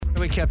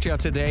We kept you up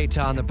to date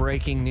on the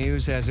breaking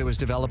news as it was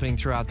developing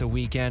throughout the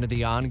weekend.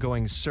 The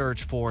ongoing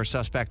search for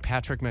suspect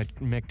Patrick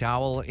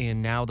McDowell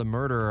in now the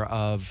murder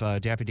of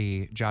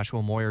Deputy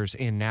Joshua Moyers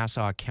in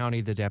Nassau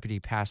County, the deputy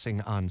passing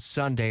on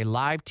Sunday.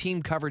 Live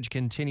team coverage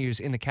continues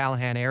in the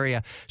Callahan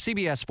area.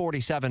 CBS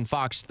 47,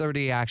 Fox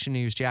 30, Action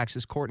News,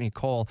 Jax's Courtney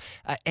Cole.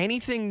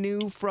 Anything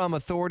new from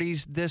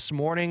authorities this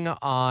morning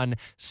on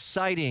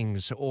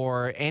sightings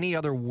or any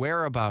other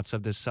whereabouts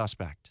of this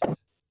suspect?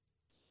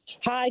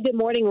 Hi, good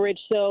morning, Rich.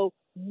 So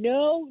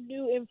no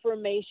new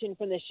information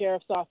from the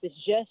sheriff's office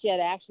just yet.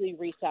 I actually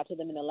reached out to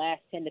them in the last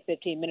 10 to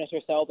 15 minutes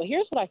or so. But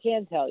here's what I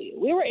can tell you.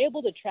 We were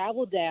able to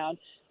travel down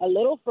a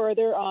little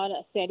further on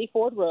Sandy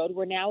Ford Road.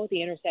 We're now at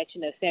the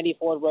intersection of Sandy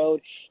Ford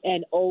Road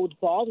and Old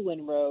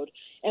Baldwin Road.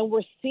 And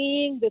we're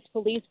seeing this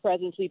police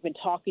presence we've been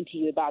talking to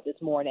you about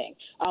this morning.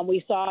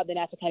 We saw the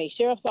Nassau County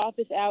Sheriff's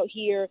Office out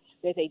here.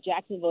 There's a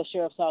Jacksonville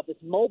Sheriff's Office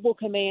mobile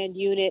command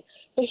unit.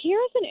 But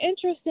here's an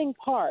interesting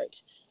part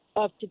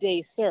of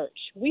today's search.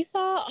 We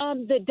saw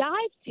the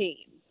dive team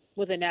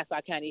with the Nassau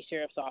County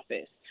Sheriff's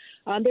Office.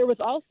 There was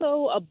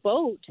also a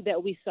boat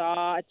that we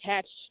saw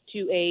attached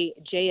to a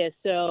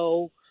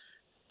JSO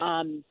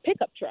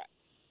pickup truck.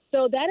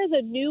 So that is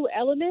a new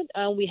element.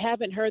 We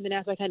haven't heard the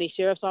Nassau County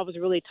Sheriff's Office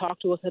really talk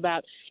to us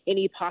about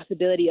any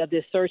possibility of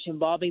this search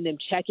involving them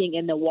checking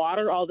in the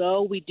water,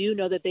 although we do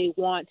know that they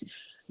want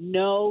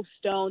no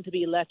stone to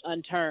be left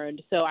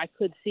unturned. So I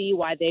could see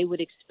why they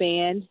would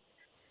expand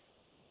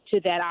to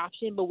that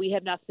option, but we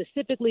have not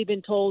specifically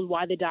been told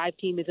why the dive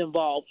team is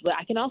involved. But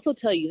I can also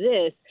tell you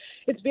this,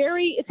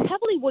 it's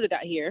heavily wooded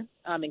out here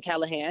in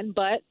Callahan,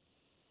 but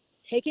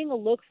taking a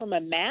look from a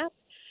map,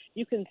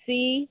 you can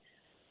see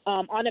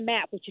on a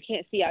map, which you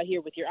can't see out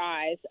here with your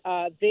eyes,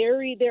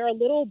 there are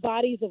little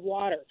bodies of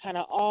water kind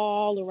of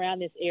all around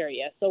this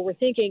area. So we're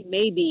thinking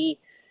maybe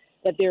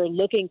that they're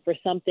looking for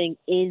something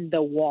in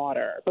the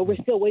water. But we're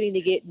still waiting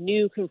to get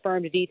new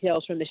confirmed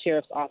details from the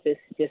sheriff's office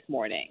this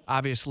morning.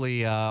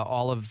 Obviously,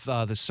 all of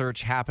the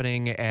search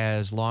happening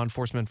as law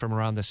enforcement from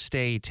around the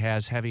state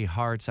has heavy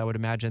hearts. I would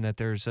imagine that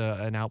there's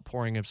an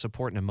outpouring of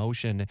support and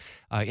emotion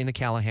in the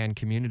Callahan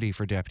community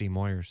for Deputy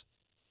Moyers.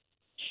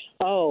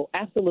 Oh,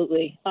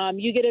 absolutely.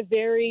 You get a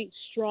very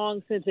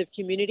strong sense of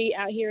community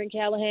out here in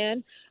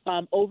Callahan.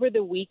 Over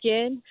the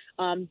weekend,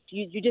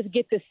 you just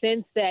get the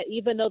sense that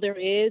even though there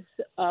is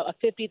a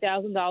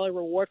 $50,000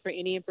 reward for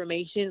any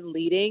information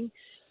leading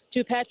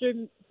to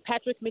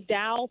Patrick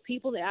McDowell,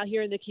 people out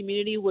here in the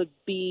community would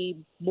be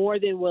more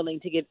than willing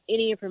to give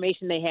any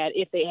information they had,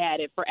 if they had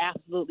it, for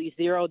absolutely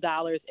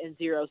 $0 and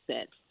 0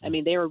 cents. I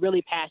mean, they were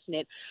really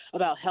passionate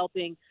about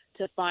helping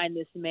to find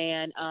this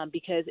man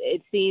because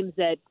it seems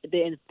that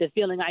the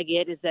feeling I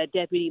get is that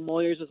Deputy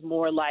Moyers was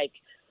more like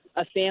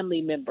a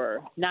family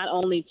member, not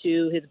only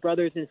to his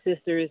brothers and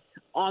sisters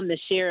on the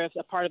sheriff's,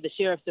 a part of the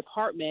sheriff's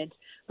department,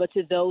 but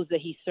to those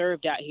that he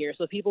served out here.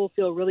 So people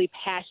feel really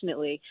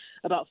passionately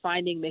about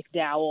finding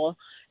McDowell.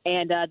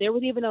 And there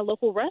was even a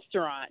local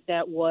restaurant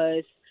that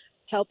was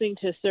helping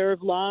to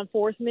serve law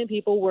enforcement.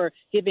 People were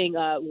giving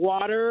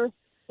water,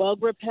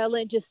 bug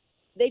repellent,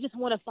 they just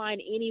want to find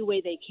any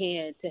way they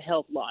can to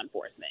help law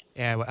enforcement.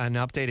 Yeah, an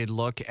updated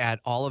look at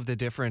all of the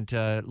different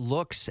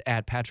looks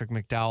at Patrick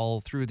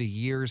McDowell through the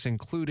years,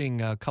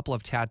 including a couple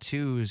of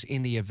tattoos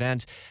in the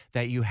event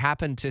that you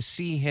happen to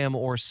see him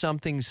or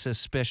something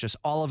suspicious.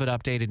 All of it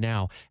updated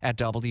now at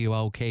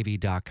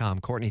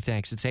WOKV.com. Courtney,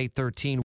 thanks. It's 8:13.